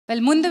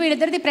Well ముందు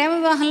వీళ్ళిద్దరిది ప్రేమ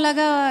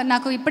వివాహంలాగా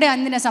నాకు ఇప్పుడే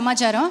అందిన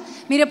సమాచారం.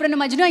 మీరు ఎప్పుడైనా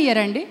మజ్ను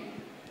అయ్యారండి?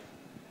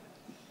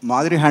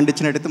 మాధురి హ్యాండ్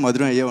ఇచ్చినట్టయితే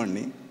మజ్ను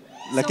అయ్యేవాడిని,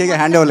 లక్కీగా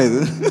హ్యాండ్ ఇవ్వలేదు.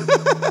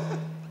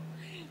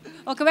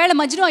 ఒకవేళ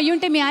మజ్ను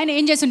అయ్యుంటే మీ ఆయన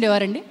ఏం చేసి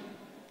ఉండేవారండి?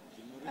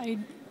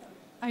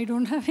 I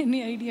don't have any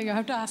idea. You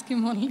have to ask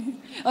him only.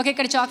 Okay,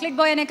 ఇక్కడ చాక్లెట్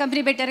బాయ్ అనే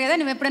కంపెనీ పెట్టారు కదా,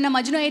 నువ్వు ఎప్పుడైనా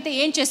మజ్ను అయితే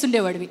ఏం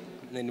చేస్తుండేవాడివి?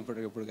 నేను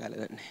ఎప్పుడు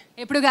కాలేదండి.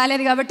 ఎప్పుడు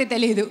కాలేదు కాబట్టి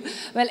తెలియదు.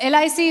 Well,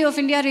 LIC of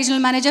India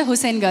regional manager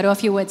Hussain గారు, a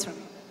few words from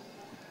you.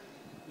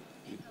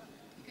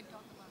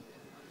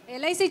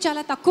 LIC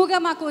చాలా తక్కువగా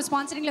మాకు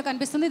స్పాన్సరింగ్లో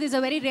కనిపిస్తుంది. This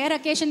a very rare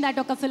occasion that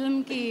ఒక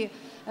ఫిల్మ్కి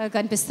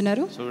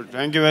కనిపిస్తున్నారు. So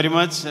thank you very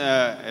much.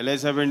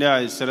 LIC of India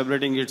is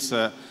celebrating it's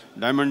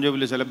diamond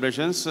Jubilee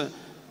celebrations.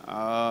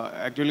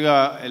 యాక్చువల్గా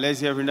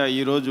LIC of India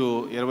ఈరోజు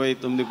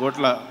 29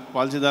 కోట్ల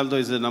పాలసీదారులతో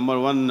is number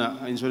 1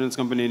 insurance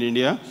company in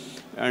India,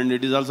 and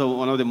it is also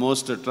one of the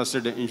most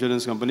trusted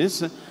insurance companies.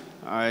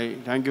 I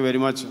thank you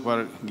very much for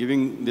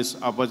giving this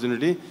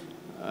opportunity.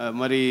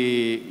 మరి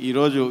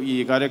ఈరోజు ఈ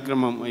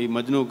కార్యక్రమం, ఈ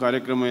మజ్ను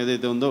కార్యక్రమం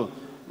ఏదైతే ఉందో,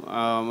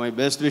 మై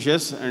బెస్ట్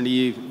విషెస్ అండ్ ఈ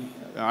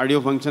ఆడియో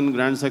ఫంక్షన్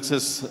గ్రాండ్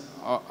సక్సెస్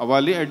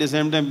అవ్వాలి. అట్ ది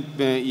సేమ్ టైం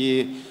ఈ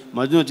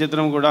మజ్ను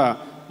చిత్రం కూడా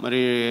మరి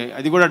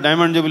అది కూడా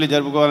డైమండ్ జూబ్లీ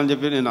జరుపుకోవాలని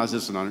చెప్పి నేను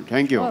ఆశిస్తున్నాను.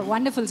 Thank you.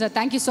 Wonderful sir,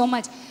 thank you so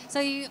much. So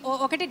ఈ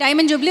ఒకటి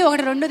డైమండ్ జూబ్లీ,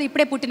 ఒకటి రెండోది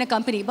ఇప్పుడే పుట్టిన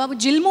కంపెనీ. బాబు,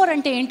 జిల్మోర్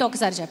అంటే ఏంటో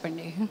ఒకసారి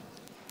చెప్పండి.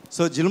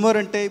 సో జిల్మోర్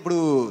అంటే ఇప్పుడు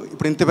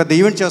ఇంత పెద్ద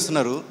ఈవెంట్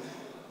చేస్తున్నారు.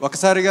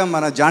 ఒకసారిగా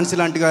మన ఝాన్సీ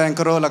లాంటి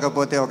యాంకరో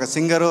లేకపోతే ఒక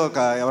సింగరో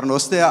ఎవరైనా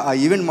వస్తే ఆ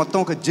ఈవెంట్ మొత్తం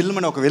ఒక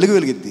జిల్మని ఒక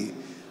వెలిగిద్ది.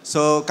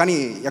 సో కానీ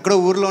ఎక్కడో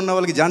ఊర్లో ఉన్న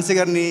వాళ్ళకి ఝాన్సీ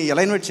గారిని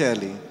ఎలా ఇన్వైట్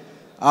చేయాలి,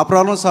 ఆ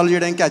ప్రాబ్లం సాల్వ్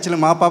చేయడానికి యాక్చువల్లీ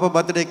మా పాప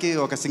బర్త్డేకి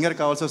ఒక సింగర్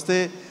కావాల్సి వస్తే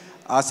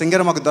ఆ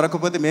సింగర్ మాకు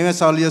దొరకకపోతే మేమే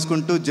సాల్వ్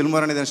చేసుకుంటూ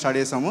జిల్మోర్ అనేది స్టార్ట్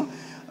చేసాము.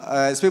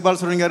 ఎస్పి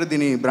బాలసుబ్రహ్మణ్యం గారు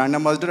దీని brand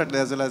ambassador at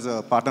as well as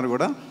partner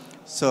కూడా.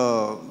 సో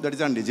దట్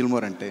ఈస్ అండి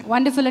జిల్మోర్ అంటే.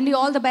 వండర్ఫుల్ అండి,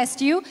 all the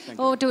best you.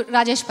 To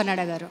Rajesh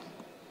Pannada గారు,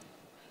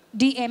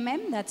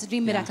 DMM, that's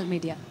Dream Miracle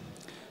Media.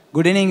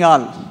 Good evening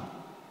all.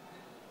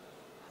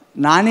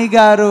 Nani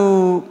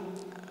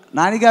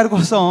గారి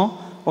కోసం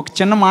ఒక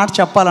చిన్న మాట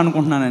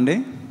చెప్పాలనుకుంటున్నానండి.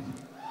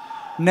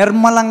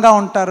 నిర్మలంగా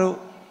ఉంటారు,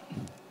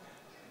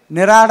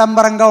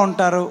 నిరాడంబరంగా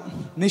ఉంటారు,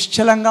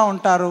 నిశ్చలంగా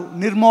ఉంటారు,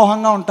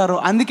 నిర్మోహంగా ఉంటారు.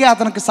 అందుకే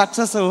అతనికి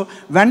సక్సెస్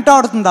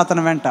వెంటాడుతుంది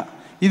అతని వెంట.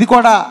 ఇది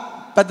కూడా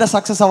పెద్ద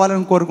సక్సెస్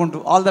అవ్వాలని కోరుకుంటూ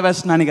ఆల్ ద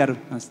బెస్ట్ నాని గారు.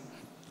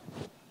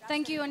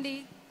 థ్యాంక్ యూ అండి,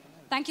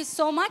 thank you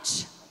so much.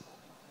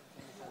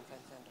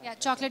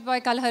 Chocolate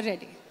boy కల్హర్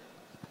Reddy.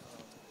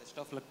 Best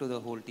of luck to the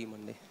whole team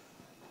అండి.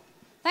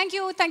 Thank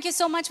you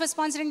so much for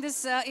sponsoring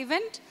this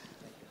event.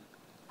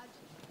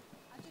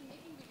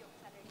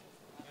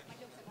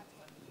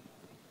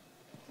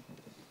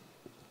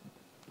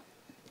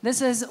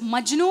 This is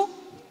Majnu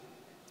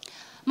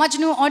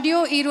audio.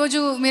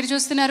 ఈరోజు మీరు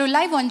చూస్తున్నారు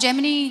live on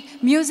Gemini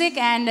music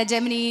and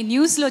Gemini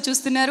న్యూస్లో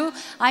చూస్తున్నారు.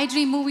 I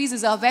dream movies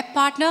is a web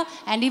partner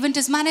and event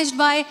is managed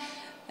by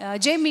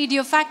J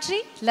media factory.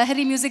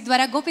 Lahari music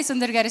ద్వారా గోపి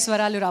సుందర్ గారి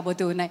స్వరాలు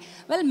రాబోతూ ఉన్నాయి.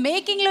 వెల్,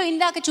 మేకింగ్లో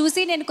ఇందాక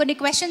చూసి నేను కొన్ని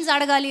క్వశ్చన్స్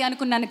అడగాలి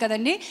అనుకున్నాను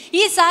కదండి.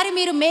 ఈసారి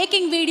మీరు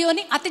మేకింగ్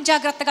వీడియోని అతి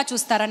జాగ్రత్తగా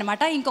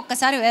చూస్తారనమాట.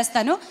 ఇంకొకసారి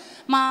వేస్తాను.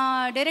 మా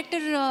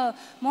డైరెక్టర్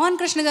మోహన్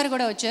కృష్ణ గారు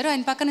కూడా వచ్చారు,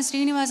 ఆయన పక్కన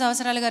శ్రీనివాస్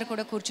అవసరాల గారు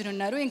కూడా కూర్చుని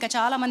ఉన్నారు. ఇంకా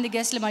చాలామంది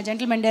గెస్ట్లు, మా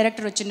జెంటిల్మెన్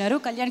డైరెక్టర్ వచ్చిన్నారు,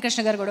 కళ్యాణ్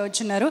కృష్ణ గారు కూడా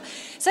వచ్చిన్నారు.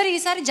 సరే,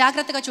 ఈసారి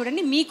జాగ్రత్తగా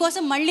చూడండి.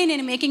 మీకోసం మళ్ళీ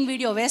నేను మేకింగ్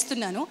వీడియో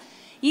వేస్తున్నాను.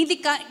 ఇది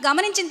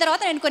గమనించిన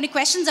తర్వాత నేను కొన్ని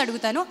క్వశ్చన్స్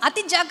అడుగుతాను,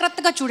 అతి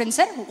జాగ్రత్తగా చూడండి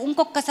సార్.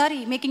 ఇంకొకసారి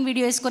మేకింగ్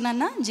వీడియో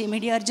వేసుకున్నా జే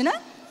మీడియా అర్జున.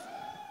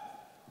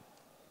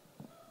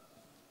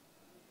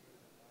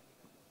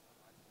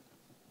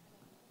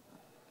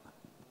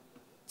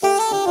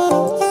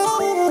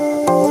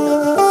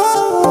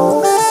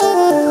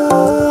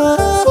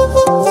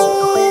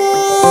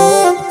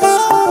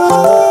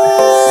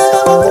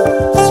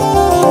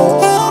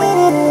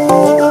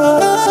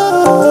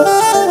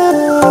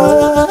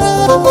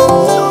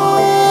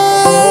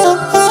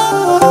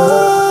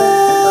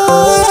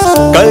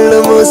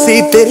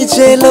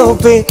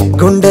 తెరిచేలోపే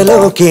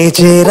గుండెలోకే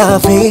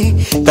చేరావే,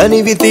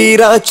 తనివి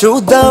తీరా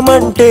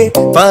చూద్దామంటే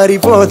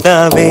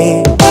పారిపోతావే.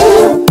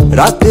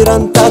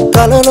 రాత్రిరంతా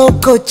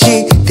కలలోకొచ్చి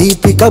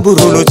తీపి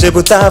కబురులు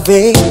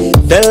చెబుతావే,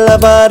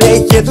 తెల్లవారే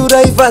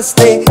ఎదురై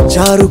వస్తే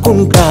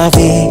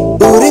జారుకుంటావే.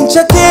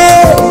 ఊరించకే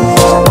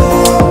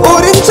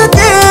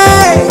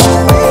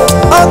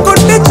ఆ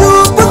కొట్టి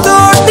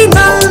చూపుతోటి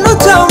నన్ను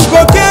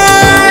చంపకే.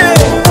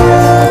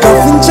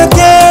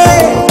 కవ్వించకే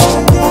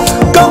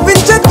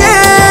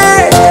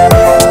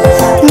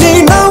నీ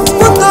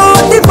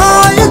నవ్వుతోటి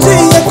మాయ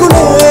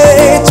చెయ్యకునే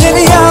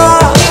చెలియా.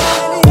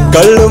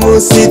 కళ్ళు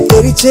మూసి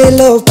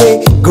తెరిచేలోపే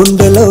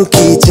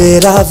గుండెలోకి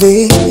చేరావే,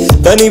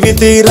 తనివి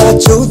తీరా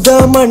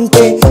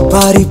చూద్దామంటే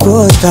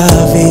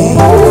పారిపోతావే.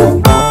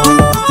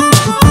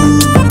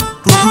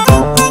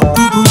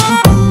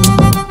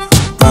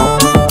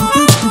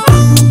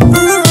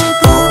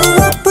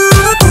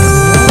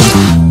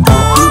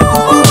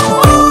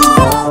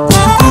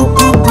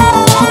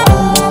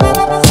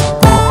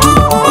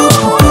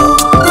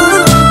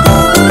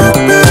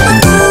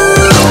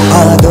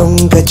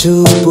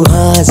 చూపు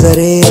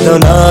హాజరేదో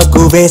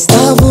నాకు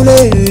వేస్తావులే,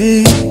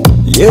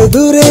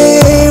 ఎదురే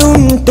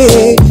ఉంటే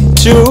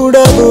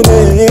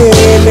చూడవులే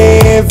నే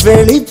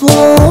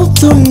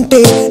వెళ్ళిపోతుంటే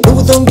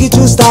నువ్వు తొంగి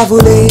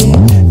చూస్తావులే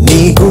నీ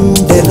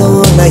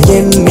గుండెలోన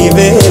ఎన్ని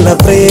వేల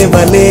ప్రేమ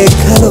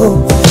లేఖలో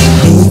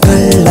నీ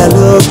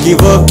కళ్ళలోకి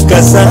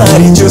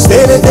ఒక్కసారి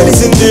చూస్తేనే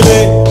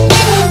తెలిసిందిలే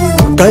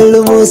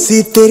కళ్ళు మూసి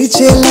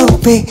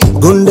తెరిచేలోపే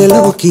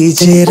గుండెలోకి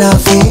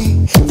చేరావే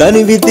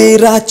తనివి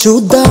తీరా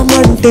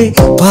చూద్దామంటే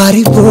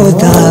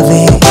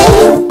పారిపోతావే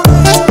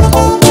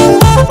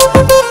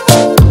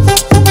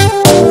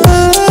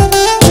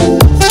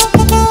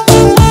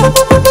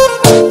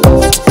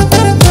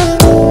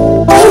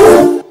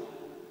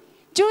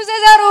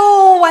చూసేశారు,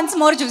 వన్స్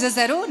మోర్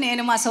చూసేశారు.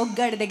 నేను మా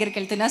సొగ్గాడి దగ్గరికి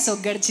వెళ్తున్నా,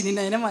 సొగ్గాడి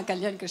చిన్న మా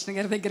కళ్యాణ్ కృష్ణ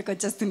గారి దగ్గరికి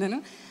వచ్చేస్తున్నాను.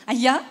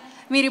 అయ్యా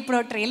మీరు ఇప్పుడు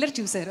ట్రైలర్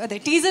చూశారు, అదే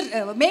టీజర్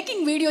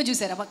మేకింగ్ వీడియో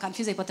చూసారు. అబ్బా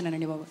కన్ఫ్యూజ్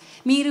అయిపోతున్నానండి బాబు.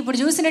 మీరు ఇప్పుడు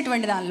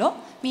చూసినటువంటి దానిలో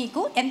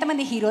మీకు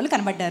ఎంతమంది హీరోలు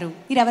కనబడ్డారు?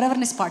 మీరు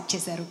ఎవరెవరిని స్పాట్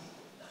చేశారు?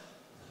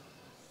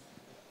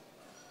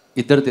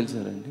 ఇద్దరు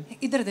తెలుసారండి.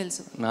 ఇద్దరు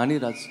తెలుసు. నాని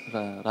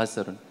రాజ్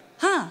తరుణ్.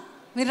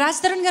 మీరు రాజ్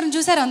తరుణ్ గారిని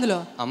చూసారు అందులో?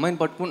 అమ్మాయిని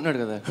పట్టుకుంటున్నాడు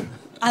కదా,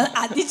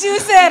 అది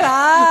చూసారా?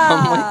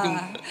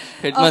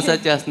 హెడ్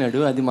మసాజ్ చేస్తున్నాడు,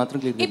 అది మాత్రం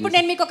క్లియర్. ఇప్పుడు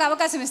నేను మీకు ఒక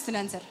అవకాశం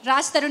ఇస్తున్నాను సార్.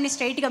 రాజ్ తరుణ్ని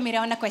స్ట్రైట్గా మీరు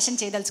ఏమన్నా క్వశ్చన్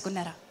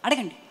చేయదలుచుకున్నారా?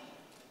 అడగండి.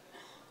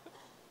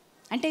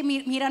 అంటే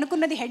మీరు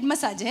అనుకున్నది హెడ్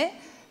మసాజే,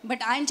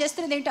 బట్ ఆయన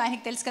చేస్తున్నది ఏంటో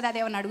ఆయనకి తెలుసు కదా,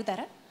 అదేమన్నా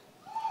అడుగుతారా?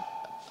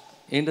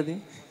 ఏంటది?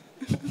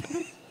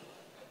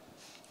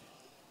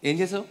 ఏం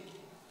చేసావు?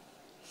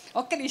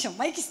 ఒక్క నిమిషం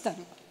మైక్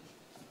ఇస్తాను.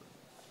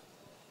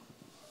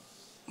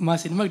 మా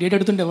సినిమాకి డేట్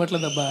అడుగుతుంటే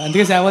ఇవ్వట్లేదు అబ్బా,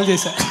 అందుకే సేవలు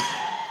చేశా.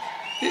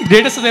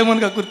 డేట్ వస్తుందేమో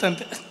అని కక్కుర్తా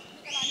అంతే.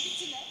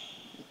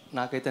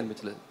 నాకైతే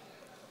అనిపించలేదు,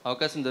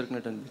 అవకాశం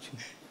దొరికినట్టు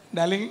అనిపించింది.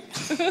 డార్లింగ్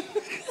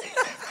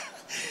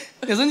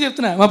నిజం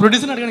చెప్తున్నా, మా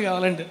ప్రొడ్యూసర్ని అడగండి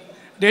కావాలంటే.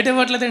 డేట్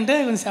ఇవ్వట్లేదు అంటే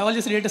కొంచెం సేవలు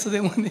చేసి డేట్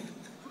వస్తుందేమో అని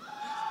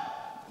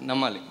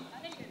నమ్మాలి.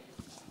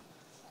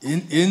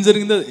 ఏం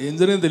జరిగిందో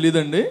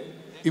తెలియదండి,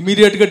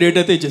 ఇమీడియట్గా డేట్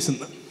అయితే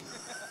ఇచ్చేసింది.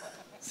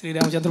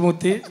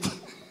 శ్రీరామచంద్రమూర్తి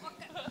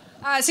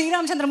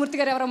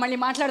గారు ఎవరో మళ్ళీ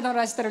మాట్లాడదాం.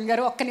 రాజ్ తరుణ్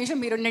గారు ఒక్క నిమిషం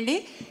మీరు ఉండండి.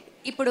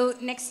 ఇప్పుడు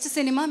నెక్స్ట్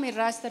సినిమా మీరు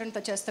రాజ్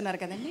తరుణ్తో చేస్తున్నారు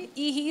కదండి.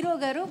 ఈ హీరో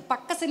గారు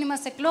పక్క సినిమా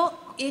సెట్లో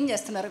ఏం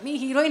చేస్తున్నారు? మీ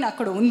హీరోయిన్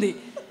అక్కడ ఉంది,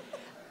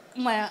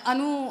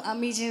 అను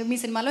మీ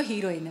సినిమాలో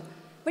హీరోయిన్,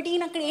 బట్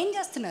ఈయన అక్కడ ఏం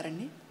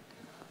చేస్తున్నారండి?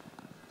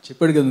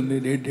 చెప్పాడు కదండి,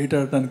 డేట్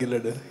అడగడానికి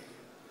వెళ్ళాడు.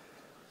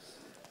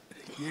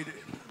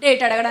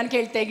 డేట్ అడగడానికి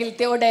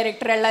వెళ్తే ఓ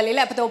డైరెక్టర్ వెళ్ళాలి,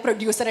 లేకపోతే ఓ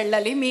ప్రొడ్యూసర్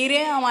వెళ్ళాలి.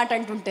 మీరే ఆ మాట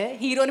అంటుంటే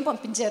హీరోని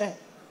పంపించారా?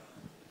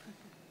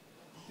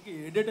 ఏ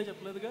డేటో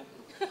చెప్పలేదుగా.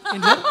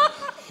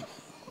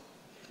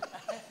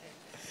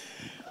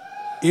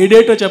 ఏ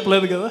డేటో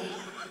చెప్పలేదు కదా.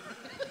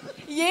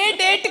 ఏ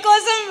డేట్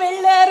కోసం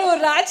వెళ్ళారు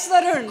రాజ్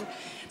తరుణ్?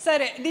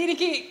 సరే,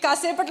 దీనికి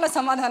కాసేపట్లో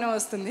సమాధానం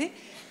వస్తుంది.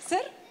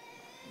 సార్,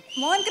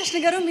 మోహన్ కృష్ణ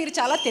గారు మీరు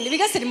చాలా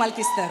తెలివిగా సినిమాలు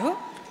తీస్తారు.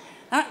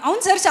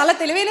 అవును సార్, చాలా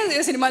తెలివైన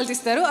సినిమాలు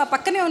తీస్తారు. ఆ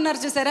పక్కనే ఉన్నారు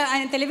చూసారా,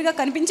 ఆయన తెలివిగా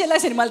కనిపించేలా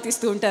సినిమాలు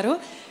తీస్తూ ఉంటారు.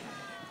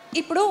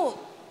 ఇప్పుడు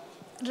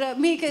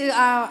మీకు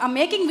ఆ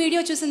మేకింగ్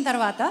వీడియో చూసిన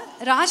తర్వాత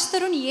రాజ్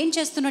తరుణ్ ఏం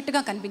చేస్తున్నట్టుగా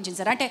కనిపించింది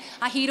సార్? అంటే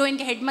ఆ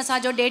హీరోయిన్కి హెడ్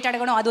మసాజో డేట్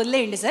అడగడం అది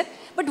వదిలేయండి sir,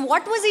 but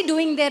what was he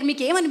doing there?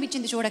 మీకు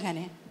ఏమనిపించింది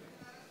చూడగానే?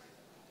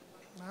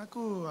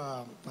 నాకు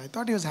I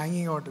thought he was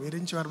hanging out.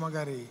 Virinchi Varma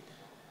గారి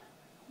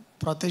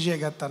ప్రొటెజే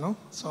గతను,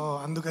 సో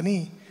అందుకని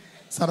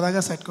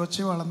సరదాగా సెట్కి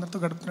వచ్చి వాళ్ళందరితో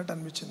గడుపుతున్నట్టు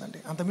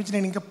అనిపించిందండి. అంతమించి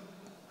నేను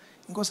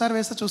ఇంకోసారి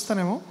వేస్తే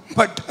చూస్తానేమో,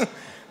 బట్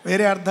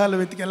వేరే అర్థాలు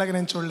వెతికేలాగా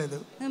నేను చూడలేదు.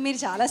 మీరు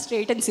చాలా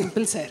స్ట్రైట్ అండ్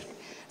సింపుల్ సార్.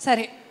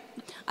 సరే,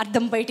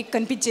 అర్థం బయటికి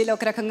కనిపించేలా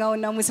ఒక రకంగా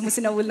ఉన్న ముసిముసి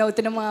నవ్వులు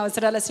నవ్వుతున్న మా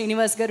అవసరాల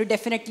శ్రీనివాస్ గారు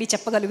డెఫినెట్లీ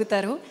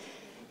చెప్పగలుగుతారు.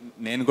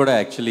 నేను కూడా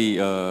యాక్చువల్లీ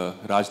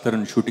రాజ్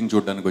తరుణ్ షూటింగ్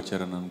చూడడానికి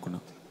వచ్చారని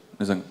అనుకున్నాను.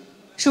 నిజంగా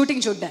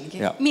షూటింగ్ చూడడానికి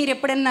మీరు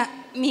ఎప్పుడన్నా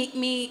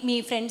మీ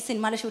ఫ్రెండ్స్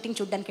సినిమాలో షూటింగ్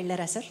చూడడానికి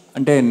వెళ్ళారా సార్?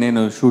 అంటే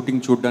నేను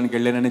షూటింగ్ చూడడానికి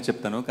వెళ్ళాననే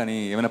చెప్తాను, కానీ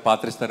ఏమైనా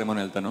పాత్ర ఇస్తారేమో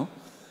అని వెళ్తాను.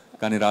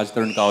 కానీ రాజ్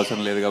తరుణ్కి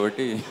అవసరం లేదు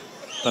కాబట్టి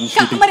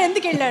మరి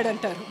ఎందుకు వెళ్ళాడు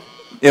అంటారు?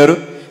 ఎవరు?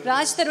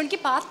 రాజ్ తరుణ్కి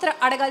పాత్ర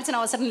అడగాల్సిన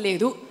అవసరం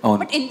లేదు,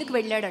 బట్ ఎందుకు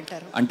వెళ్ళాడు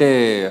అంటారు? అంటే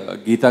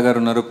గీతా గారు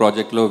ఉన్నారు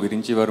ప్రాజెక్ట్లో,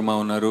 విరించి వర్మ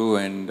ఉన్నారు,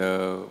 అండ్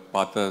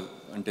పాత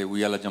అంటే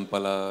ఉయ్యాల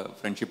జంపాల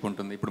ఫ్రెండ్షిప్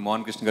ఉంటుంది. ఇప్పుడు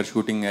మోహన్ కృష్ణ గారు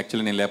షూటింగ్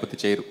యాక్చువల్లీ నేను లేకపోతే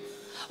చేయరు.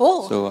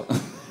 సో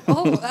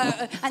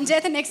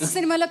అంచేత నెక్స్ట్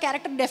సినిమాలో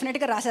క్యారెక్టర్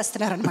డెఫినెట్గా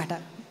రాసేస్తున్నారు అనమాట.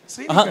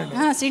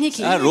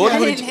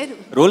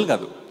 రోల్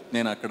కాదు,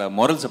 నేను అక్కడ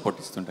మోరల్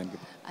సపోర్ట్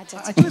ఇస్తుంటాను.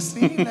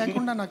 శ్రీని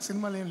లేకుండా నాకు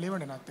సినిమాలు ఏం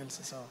లేవండి నాకు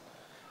తెలుసు. సో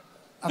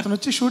అతను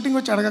వచ్చి షూటింగ్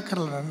వచ్చి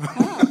అడగక్కర్లేదు నన్ను,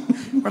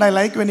 but I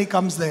like when he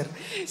comes there.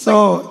 So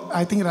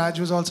I think Raj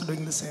was also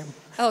doing the same.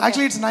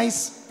 Actually it's nice.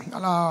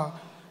 అలా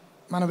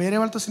మనం వేరే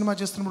వాళ్ళతో సినిమా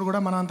చేస్తున్నప్పుడు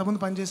కూడా మనం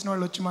అంతకుముందు పనిచేసిన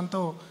వాళ్ళు వచ్చి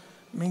మనతో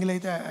మింగిల్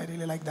అయితే I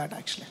really like that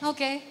actually.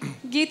 Okay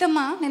Geethamma,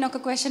 నేను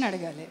ఒక క్వశ్చన్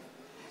అడగాలి.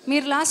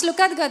 మీరు లాస్ట్లో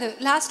కాదు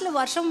లాస్ట్లో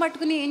వర్షం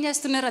పట్టుకుని ఏం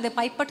చేస్తున్నారు? అదే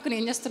పైప్ పట్టుకుని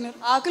ఏం చేస్తున్నారు?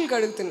 ఆకులు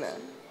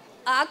కడుగుతున్నారు.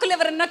 ఆకులు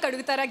ఎవరన్నా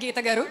కడుగుతారా గీత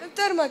గారు?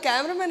 అడుగుతారు, మా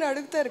కెమెరామెన్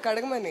అడుగుతారు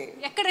కడగమని.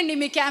 ఎక్కడండి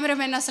మీ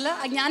కెమెరామెన్? అసలు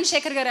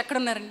జ్ఞానశేఖర్ గారు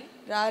ఎక్కడున్నారండి?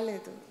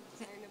 రాలేదు.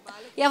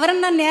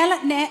 ఎవరన్నా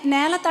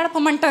నేల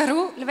తడపమంటారు,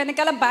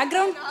 వెనకాల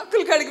బ్యాక్గ్రౌండ్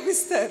ఆకులు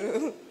కడిగిపిస్తారు.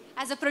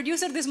 As a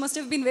producer this must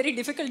have been very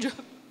difficult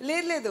job.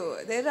 లేదు,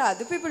 there are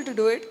other people to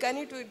do it,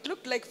 కానీ ఇట్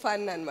లుక్ లైక్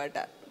ఫన్ అనమాట,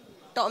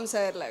 టామ్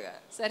సయర్ లాగా.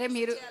 సరే,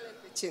 మీరు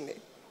అనిపించింది.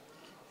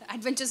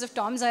 అడ్వెంచర్స్ ఆఫ్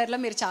టామ్ సాయర్లో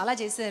మీరు చాలా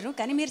చేశారు,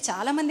 కానీ మీరు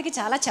చాలా మందికి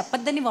చాలా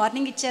చెప్పొద్దని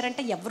వార్నింగ్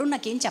ఇచ్చారంటే ఎవరు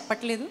నాకేం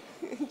చెప్పట్లేదు.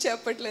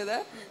 చెప్పట్లేదా?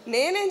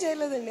 నేనేం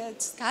చేయలేదండి.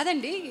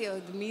 కాదండి,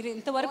 మీరు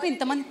ఇంతవరకు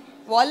ఇంతమంది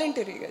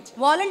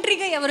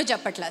వాలంటరీగా ఎవరు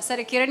చెప్పట్లా.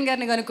 సరే కిరణ్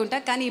గారిని కనుక్కుంటా,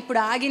 కానీ ఇప్పుడు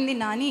ఆగింది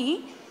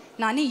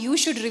Nani you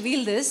should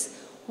reveal this.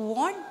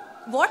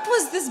 What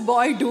was this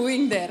boy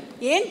doing there?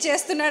 ఏం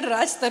చేస్తున్నాడు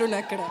రాజ్ తరుణ్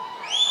అక్కడ?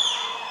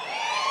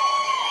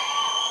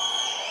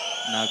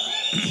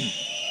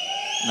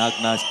 నాకు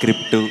నా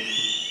స్క్రిప్టు,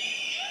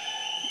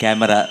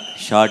 కెమెరా,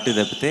 షార్ట్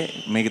తప్పితే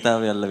మిగతా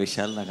వాళ్ళ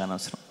విషయాలు నాకు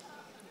అనవసరం.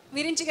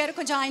 విరించి గారు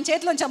కొంచెం ఆయన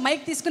చేతిలోంచి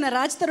మైక్ తీసుకున్న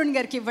రాజ్ తరుణ్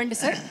గారికి ఇవ్వండి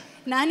సార్.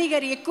 నాని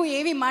గారు ఎక్కువ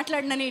ఏమీ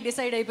మాట్లాడనని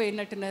డిసైడ్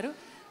అయిపోయినట్టున్నారు.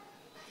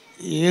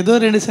 ఏదో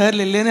 2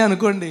 సార్లు వెళ్ళేనే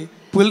అనుకోండి,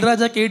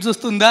 పులిరాజాకి ఎయిడ్స్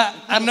వస్తుందా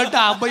అన్నట్టు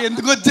ఆ అబ్బాయి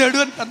ఎందుకు వచ్చాడు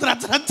అని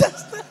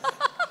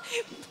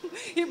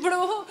ఇప్పుడు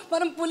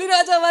మనం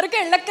పులిరాజా వరకు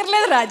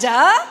వెళ్ళక్కర్లేదు రాజా,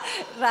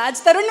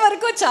 రాజ్ తరుణ్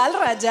వరకు చాలు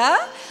రాజా.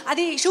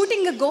 అది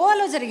షూటింగ్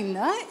గోవాలో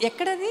జరిగిందా?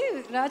 ఎక్కడది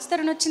రాజ్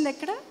తరుణ్ వచ్చింది?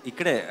 ఎక్కడ?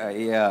 ఇక్కడే.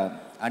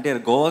 అంటే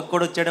గోవాకి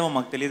కూడా వచ్చాడేమో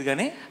మాకు తెలియదు,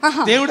 కానీ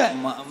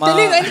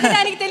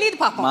తెలియదు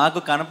మాకు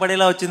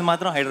కనపడేలా వచ్చింది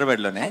మాత్రం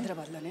హైదరాబాద్లోనే.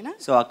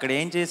 సో అక్కడ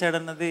ఏం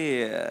చేశాడన్నది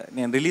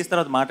నేను రిలీజ్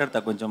తర్వాత మాట్లాడతా,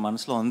 కొంచెం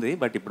మనసులో ఉంది,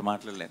 బట్ ఇప్పుడు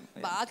మాట్లాడలేను.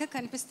 బాగా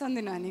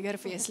కనిపిస్తుంది నాని గారి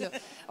ఫేస్లో.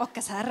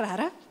 ఒక్కసారి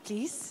రారా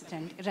ప్లీజ్,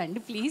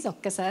 రండి ప్లీజ్,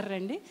 ఒక్కసారి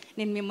రండి.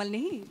 నేను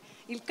మిమ్మల్ని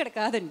ఇక్కడ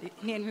కాదండి,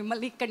 నేను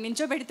మిమ్మల్ని ఇక్కడ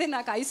నించోబెడితే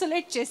నాకు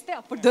ఐసోలేట్ చేస్తే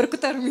అప్పుడు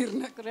దొరుకుతారు మీరు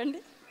నాకు.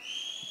 రండి.